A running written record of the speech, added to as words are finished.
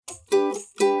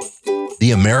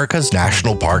The America's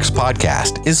National Parks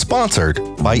podcast is sponsored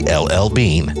by LL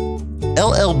Bean.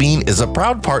 LL Bean is a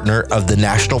proud partner of the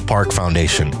National Park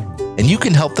Foundation, and you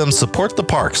can help them support the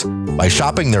parks by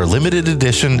shopping their limited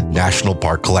edition National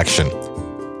Park Collection.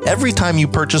 Every time you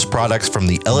purchase products from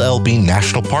the LL Bean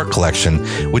National Park Collection,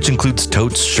 which includes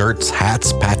totes, shirts,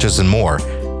 hats, patches, and more,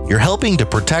 you're helping to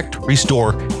protect,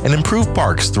 restore, and improve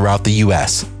parks throughout the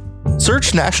U.S.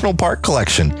 Search National Park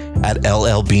Collection at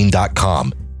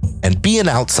llbean.com and be an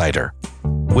outsider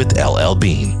with LL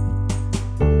Bean.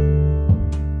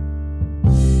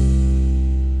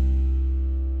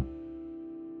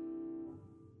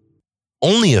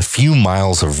 Only a few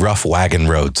miles of rough wagon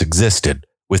roads existed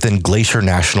within Glacier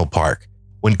National Park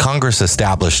when Congress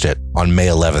established it on May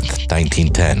 11,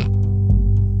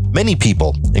 1910. Many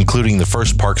people, including the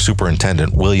first park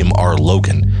superintendent William R.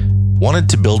 Logan, wanted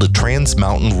to build a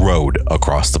trans-mountain road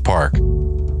across the park.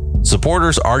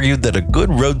 Supporters argued that a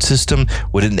good road system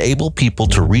would enable people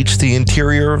to reach the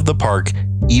interior of the park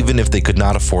even if they could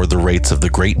not afford the rates of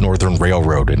the Great Northern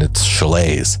Railroad and its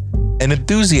chalets. An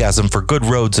enthusiasm for good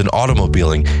roads and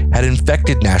automobiling had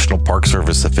infected National Park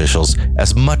Service officials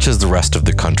as much as the rest of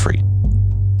the country.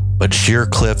 But sheer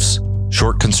cliffs,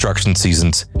 short construction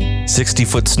seasons,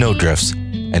 60-foot snowdrifts,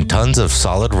 and tons of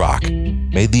solid rock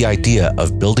made the idea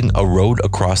of building a road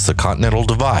across the Continental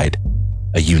Divide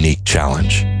a unique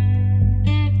challenge.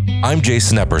 I'm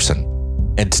Jason Epperson,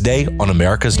 and today on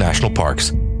America's National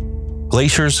Parks,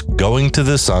 Glacier's Going to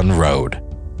the Sun Road.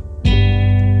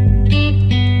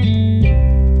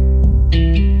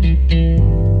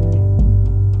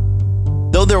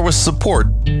 Though there was support,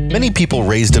 many people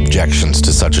raised objections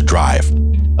to such a drive.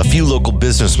 A few local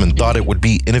businessmen thought it would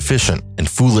be inefficient and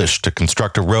foolish to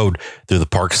construct a road through the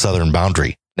park's southern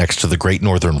boundary, next to the Great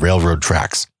Northern Railroad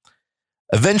tracks.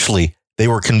 Eventually, they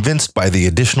were convinced by the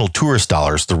additional tourist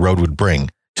dollars the road would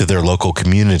bring to their local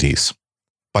communities.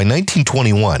 By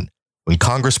 1921, when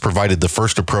Congress provided the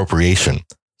first appropriation,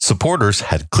 supporters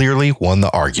had clearly won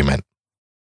the argument.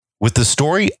 With the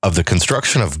story of the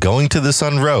construction of Going to the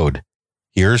Sun Road,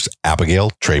 here's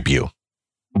Abigail Trabue.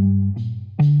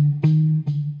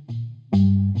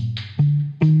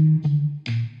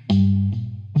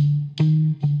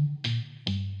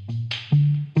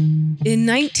 In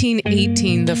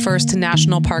 1918, the first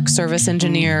National Park Service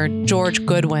engineer, George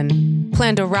Goodwin,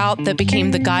 planned a route that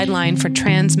became the guideline for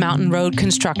trans-mountain road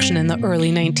construction in the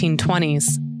early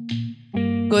 1920s.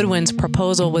 Goodwin's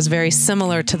proposal was very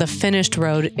similar to the finished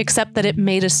road, except that it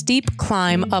made a steep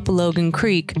climb up Logan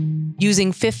Creek,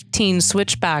 using 15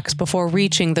 switchbacks before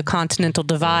reaching the Continental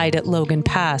Divide at Logan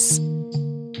Pass.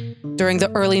 During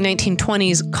the early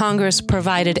 1920s, Congress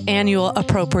provided annual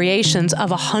appropriations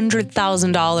of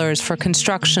 $100,000 for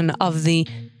construction of the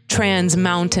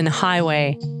Trans-Mountain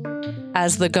Highway,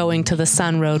 as the Going to the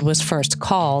Sun Road was first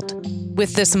called.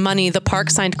 With this money, the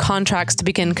park signed contracts to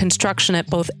begin construction at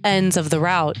both ends of the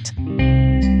route.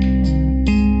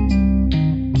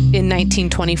 In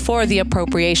 1924, the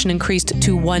appropriation increased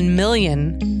to $1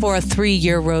 million for a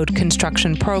 3-year road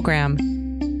construction program.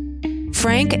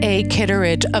 Frank A.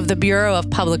 Kittredge of the Bureau of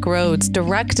Public Roads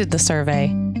directed the survey.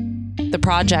 The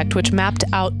project, which mapped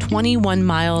out 21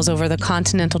 miles over the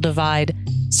Continental Divide,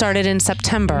 started in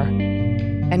September,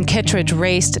 and Kittredge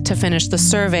raced to finish the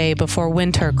survey before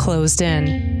winter closed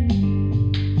in.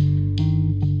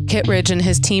 Kittredge and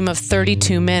his team of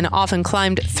 32 men often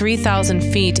climbed 3,000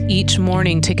 feet each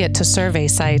morning to get to survey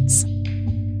sites.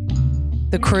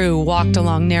 The crew walked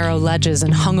along narrow ledges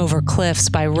and hung over cliffs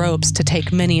by ropes to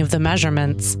take many of the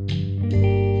measurements.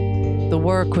 The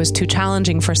work was too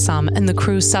challenging for some, and the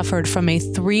crew suffered from a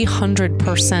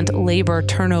 300% labor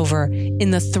turnover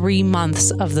in the 3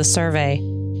 months of the survey.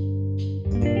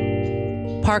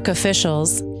 Park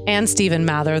officials, and Stephen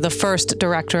Mather, the first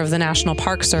director of the National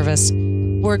Park Service,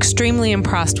 were extremely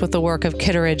impressed with the work of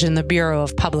Kittredge and the Bureau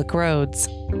of Public Roads.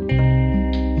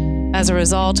 As a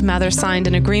result, Mather signed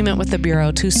an agreement with the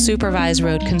Bureau to supervise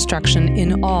road construction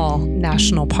in all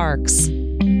national parks.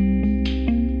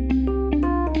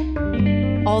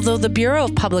 Although the Bureau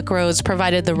of Public Roads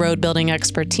provided the road building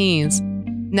expertise,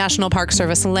 National Park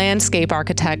Service landscape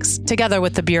architects, together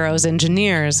with the Bureau's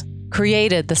engineers,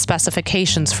 created the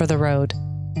specifications for the road,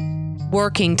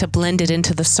 working to blend it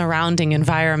into the surrounding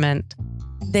environment.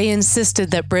 They insisted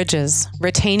that bridges,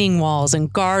 retaining walls,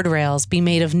 and guardrails be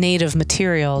made of native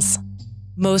materials.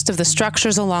 Most of the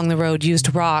structures along the road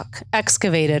used rock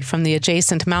excavated from the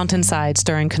adjacent mountainsides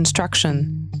during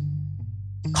construction.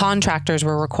 Contractors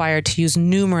were required to use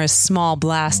numerous small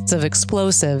blasts of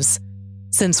explosives,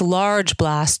 since large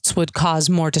blasts would cause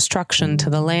more destruction to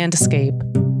the landscape.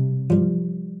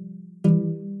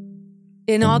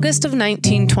 In August of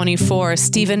 1924,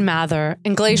 Stephen Mather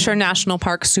and Glacier National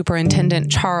Park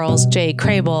Superintendent Charles J.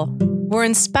 Crable were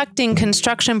inspecting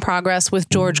construction progress with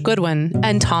George Goodwin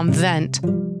and Tom Vent,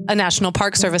 a National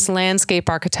Park Service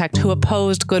landscape architect who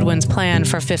opposed Goodwin's plan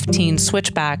for 15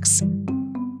 switchbacks.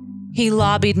 He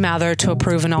lobbied Mather to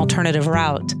approve an alternative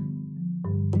route.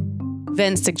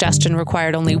 Vent's suggestion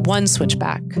required only one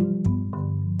switchback.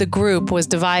 The group was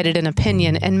divided in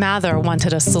opinion, and Mather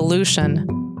wanted a solution.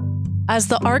 As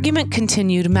the argument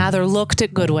continued, Mather looked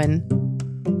at Goodwin,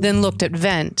 then looked at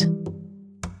Vent,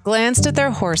 glanced at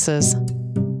their horses,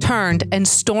 turned, and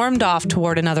stormed off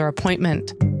toward another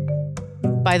appointment.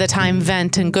 By the time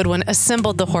Vent and Goodwin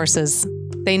assembled the horses,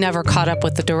 they never caught up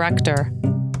with the director.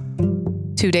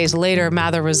 2 days later,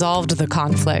 Mather resolved the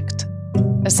conflict,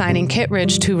 assigning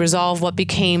Kittredge to resolve what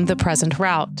became the present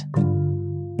route.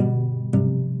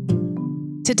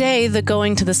 Today, the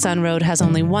Going to the Sun Road has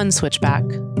only one switchback,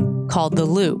 called the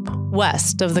Loop,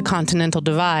 west of the Continental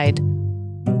Divide.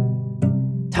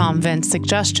 Tom Vent's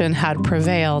suggestion had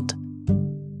prevailed.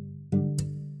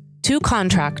 Two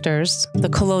contractors, the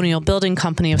Colonial Building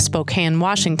Company of Spokane,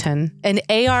 Washington, and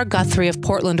A.R. Guthrie of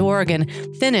Portland, Oregon,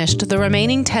 finished the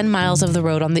remaining 10 miles of the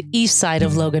road on the east side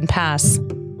of Logan Pass.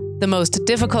 The most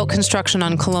difficult construction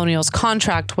on Colonial's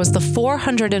contract was the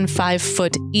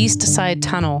 405-foot east side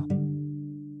tunnel.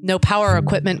 No power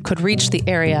equipment could reach the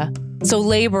area, so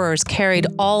laborers carried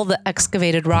all the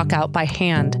excavated rock out by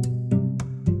hand.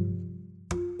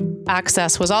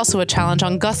 Access was also a challenge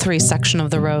on Guthrie's section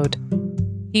of the road.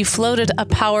 He floated a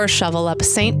power shovel up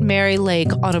St. Mary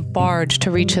Lake on a barge to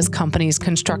reach his company's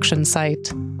construction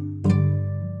site.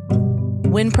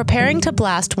 When preparing to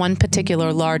blast one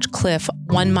particular large cliff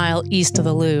 1 mile east of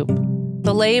the loop,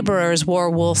 the laborers wore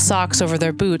wool socks over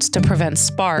their boots to prevent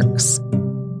sparks.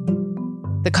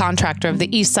 The contractor of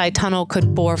the East Side Tunnel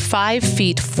could bore 5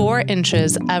 feet 4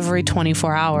 inches every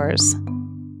 24 hours.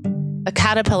 A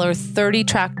Caterpillar 30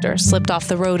 tractor slipped off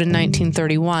the road in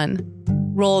 1931,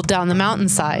 rolled down the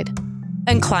mountainside,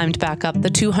 and climbed back up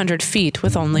the 200 feet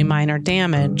with only minor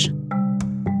damage.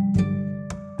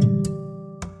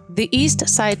 The East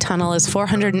Side Tunnel is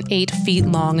 408 feet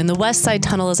long, and the West Side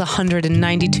Tunnel is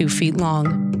 192 feet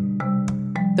long.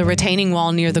 The retaining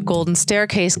wall near the Golden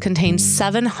Staircase contains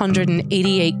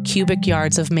 788 cubic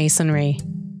yards of masonry.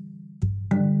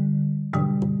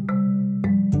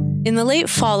 In the late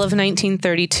fall of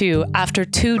 1932, after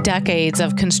 2 decades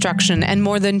of construction and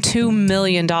more than $2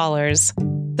 million,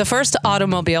 the first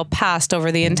automobile passed over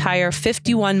the entire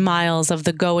 51 miles of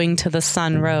the Going to the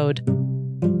Sun Road.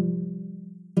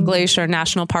 Glacier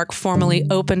National Park formally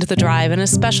opened the drive in a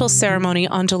special ceremony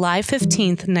on July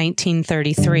 15,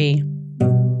 1933.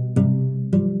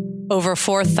 Over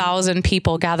 4,000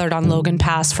 people gathered on Logan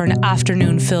Pass for an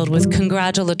afternoon filled with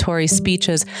congratulatory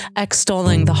speeches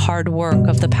extolling the hard work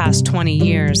of the past 20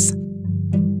 years.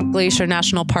 Glacier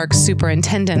National Park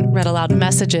Superintendent read aloud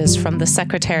messages from the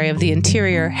Secretary of the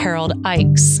Interior, Harold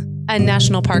Ikes, and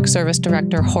National Park Service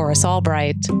Director Horace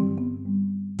Albright.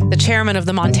 The chairman of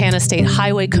the Montana State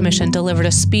Highway Commission delivered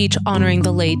a speech honoring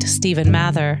the late Stephen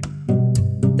Mather.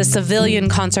 The Civilian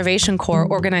Conservation Corps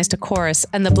organized a chorus,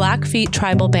 and the Blackfeet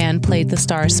Tribal Band played the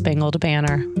Star-Spangled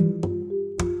Banner.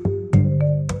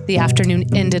 The afternoon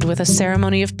ended with a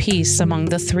ceremony of peace among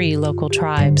the 3 local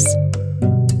tribes.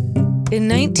 In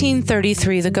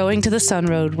 1933, the Going to the Sun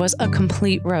Road was a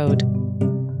complete road,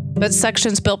 but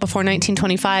sections built before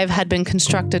 1925 had been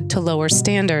constructed to lower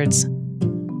standards.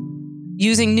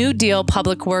 Using New Deal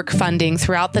public work funding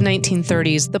throughout the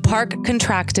 1930s, the park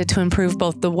contracted to improve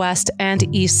both the west and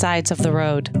east sides of the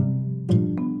road.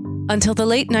 Until the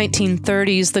late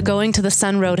 1930s, the Going to the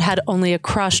Sun Road had only a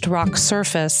crushed rock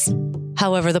surface.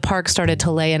 However, the park started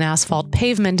to lay an asphalt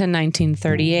pavement in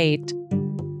 1938.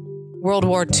 World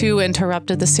War II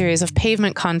interrupted the series of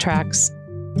pavement contracts,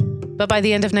 but by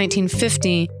the end of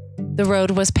 1950, the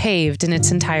road was paved in its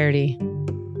entirety.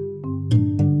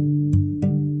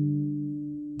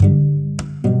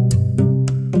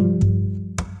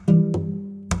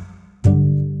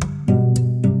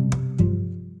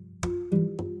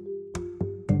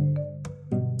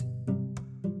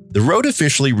 The road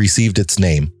officially received its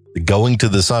name, the Going to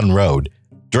the Sun Road,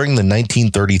 during the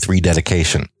 1933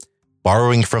 dedication,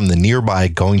 borrowing from the nearby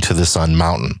Going to the Sun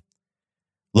Mountain.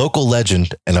 Local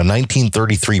legend and a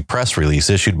 1933 press release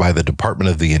issued by the Department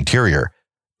of the Interior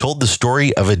told the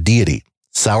story of a deity,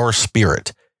 Sour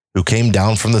Spirit, who came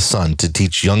down from the sun to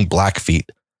teach young Blackfeet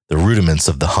the rudiments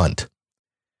of the hunt.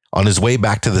 On his way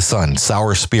back to the sun,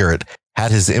 Sour Spirit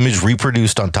had his image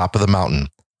reproduced on top of the mountain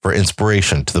for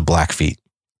inspiration to the Blackfeet.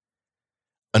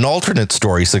 An alternate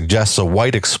story suggests a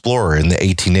white explorer in the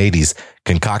 1880s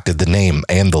concocted the name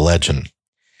and the legend.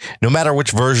 No matter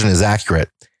which version is accurate,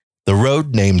 the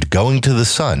road named Going to the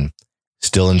Sun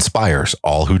still inspires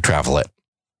all who travel it.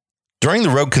 During the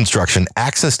road construction,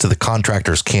 access to the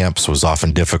contractors' camps was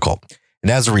often difficult, and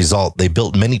as a result, they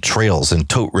built many trails and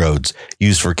tote roads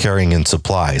used for carrying in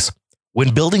supplies.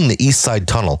 When building the East Side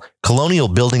Tunnel, Colonial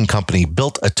Building Company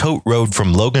built a tote road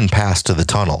from Logan Pass to the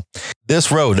tunnel.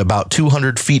 This road, about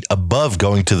 200 feet above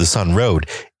Going to the Sun Road,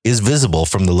 is visible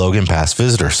from the Logan Pass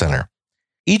Visitor Center.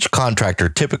 Each contractor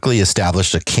typically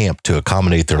established a camp to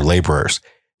accommodate their laborers.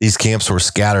 These camps were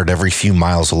scattered every few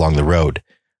miles along the road.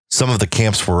 Some of the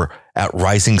camps were at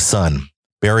Rising Sun,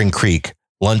 Bering Creek,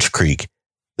 Lunch Creek,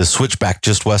 the switchback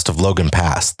just west of Logan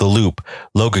Pass, the Loop,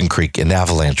 Logan Creek, and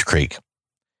Avalanche Creek.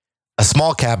 A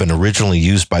small cabin originally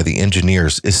used by the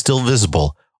engineers is still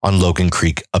visible on Logan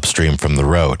Creek upstream from the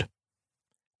road.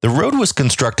 The road was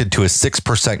constructed to a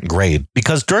 6% grade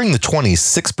because during the 20s,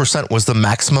 6% was the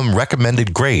maximum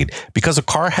recommended grade because a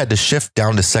car had to shift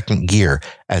down to second gear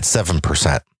at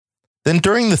 7%. Then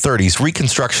during the 30s,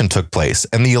 reconstruction took place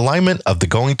and the alignment of the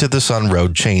Going to the Sun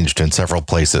Road changed in several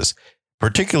places,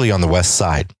 particularly on the west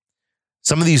side.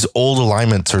 Some of these old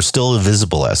alignments are still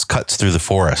visible as cuts through the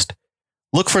forest.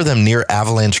 Look for them near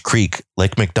Avalanche Creek,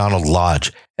 Lake McDonald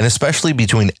Lodge, and especially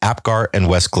between Apgar and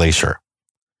West Glacier.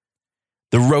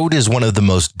 The road is one of the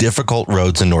most difficult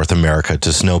roads in North America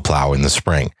to snowplow in the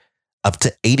spring. Up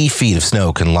to 80 feet of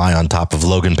snow can lie on top of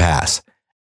Logan Pass.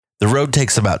 The road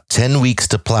takes about 10 weeks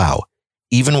to plow,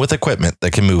 even with equipment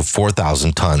that can move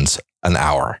 4,000 tons an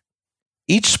hour.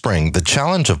 Each spring, the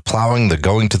challenge of plowing the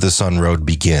Going to the Sun Road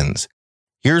begins.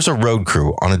 Here's a road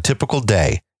crew on a typical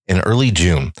day in early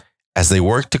June as they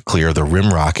work to clear the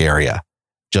Rimrock area,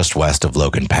 just west of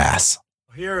Logan Pass.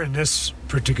 Here in this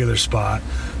particular spot,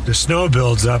 the snow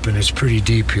builds up and it's pretty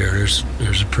deep here.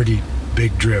 There's a pretty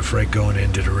big drift right going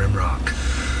into the Rimrock.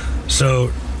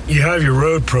 So you have your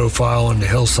road profile on the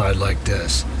hillside like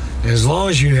this. And as long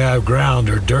as you have ground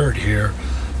or dirt here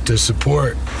to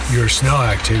support your snow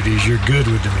activities, you're good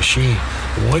with the machine.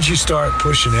 But once you start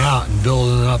pushing out and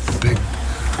building up a big,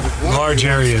 large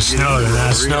area of snow, then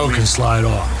that snow can slide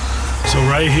off. So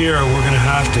right here, we're going to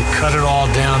have to cut it all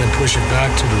down and push it back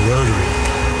to the rotary.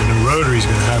 And the rotary is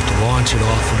going to have to launch it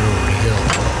off and over the hill.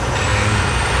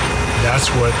 And that's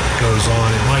what goes on.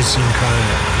 It might seem kind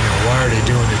of, why are they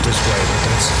doing it this way? But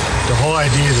that's the whole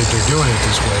idea that they're doing it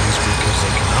this way is because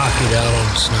they cannot get out on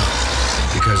the snow.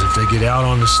 Because if they get out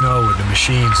on the snow with the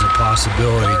machines, the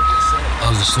possibility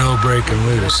of the snow breaking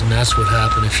loose. And that's what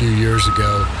happened a few years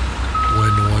ago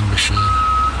when the one machine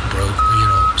broke,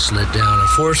 slid down.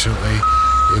 Unfortunately,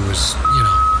 it was,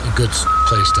 a good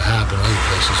place to happen. Other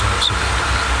places aren't so good to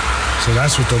happen. So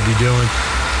that's what they'll be doing.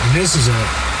 And this is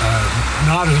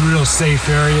not a real safe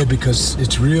area because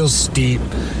it's real steep.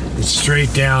 It's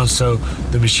straight down. So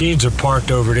the machines are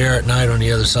parked over there at night on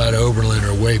the other side of Oberlin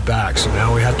or way back. So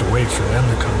now we have to wait for them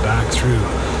to come back through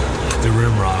the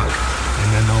Rimrock,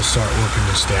 and then they'll start working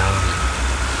this down.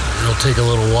 It'll take a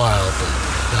little while, but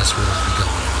that's what will be going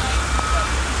on.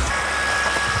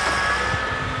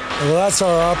 Well, that's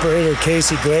our operator,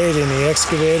 Casey Glade, in the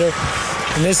excavator.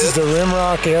 And this is the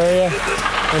Rimrock area.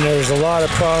 And there's a lot of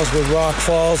problems with rock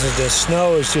falls. The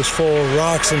snow is just full of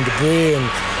rocks and debris, and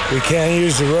we can't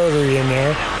use the rotary in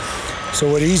there. So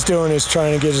what he's doing is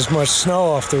trying to get as much snow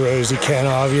off the road as he can,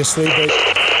 obviously. But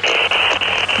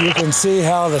you can see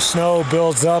how the snow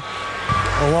builds up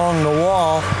along the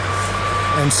wall.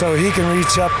 And so he can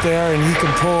reach up there and he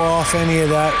can pull off any of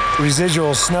that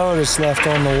residual snow that's left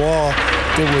on the wall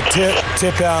that would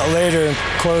tip out later and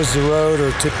close the road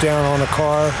or tip down on a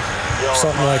car,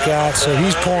 something like that. So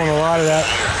he's pulling a lot of that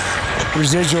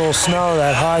residual snow,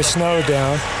 that high snow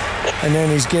down, and then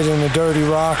he's getting the dirty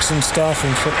rocks and stuff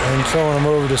and throwing them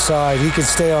over the side. He can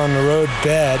stay on the road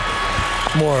bed,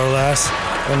 more or less,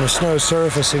 on the snow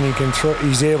surface, and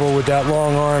he's able with that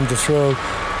long arm to throw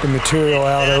the material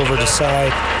out over the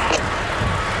side.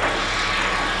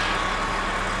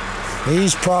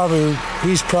 He's probably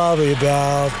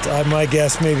about, my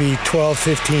guess, maybe 12,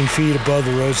 15 feet above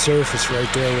the road surface right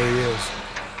there where he is.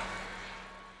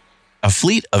 A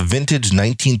fleet of vintage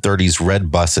 1930s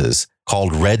red buses,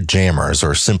 called Red Jammers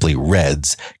or simply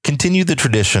Reds, continue the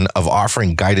tradition of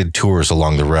offering guided tours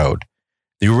along the road.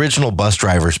 The original bus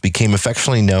drivers became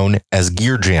affectionately known as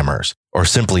gear jammers, or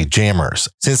simply jammers,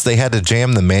 since they had to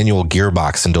jam the manual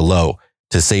gearbox into low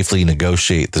to safely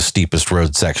negotiate the steepest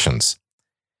road sections.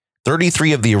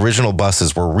 33 of the original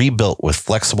buses were rebuilt with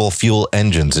flexible fuel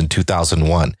engines in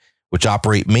 2001, which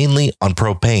operate mainly on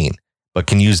propane, but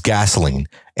can use gasoline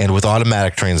and with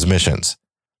automatic transmissions.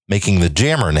 making the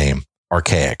Jammer name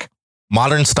archaic.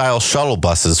 Modern-style shuttle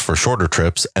buses for shorter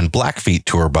trips and Blackfeet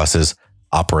tour buses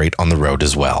operate on the road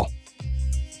as well.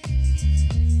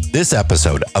 This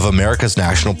episode of America's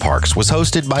National Parks was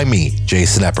hosted by me,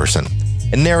 Jason Epperson,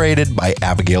 and narrated by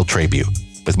Abigail Trabue,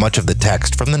 with much of the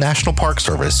text from the National Park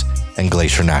Service and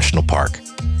Glacier National Park.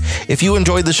 If you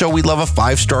enjoyed the show, we'd love a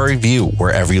 5-star review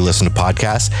wherever you listen to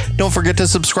podcasts. Don't forget to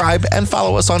subscribe and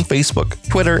follow us on Facebook,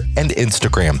 Twitter, and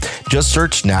Instagram. Just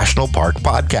search National Park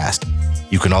Podcast.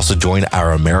 You can also join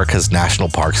our America's National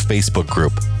Parks Facebook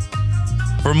group.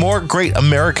 For more great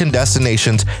American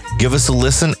destinations, give us a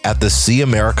listen at the See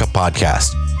America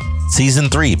podcast. Season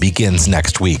 3 begins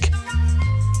next week.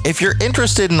 If you're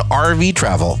interested in RV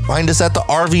travel, find us at the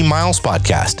RV Miles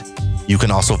podcast. You can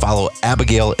also follow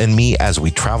Abigail and me as we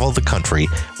travel the country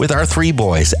with our 3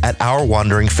 boys at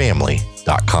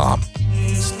ourwanderingfamily.com.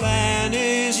 This land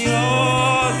is your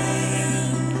land.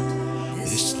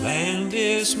 This land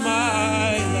is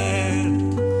my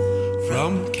land.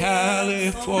 From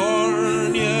California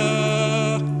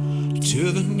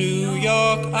to the New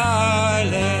York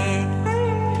Island,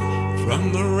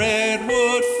 from the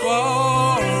Redwood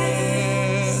Forest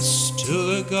to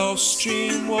the Gulf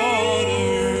Stream waters,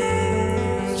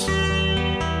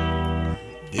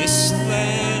 this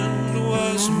land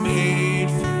was made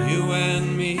for you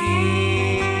and me.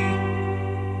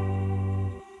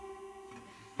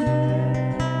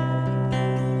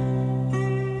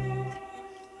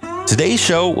 Today's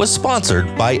show was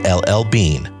sponsored by LL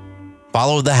Bean.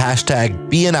 Follow the hashtag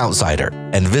 #BeAnOutsider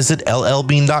and visit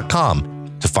llbean.com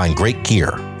to find great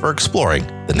gear for exploring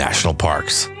the national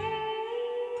parks.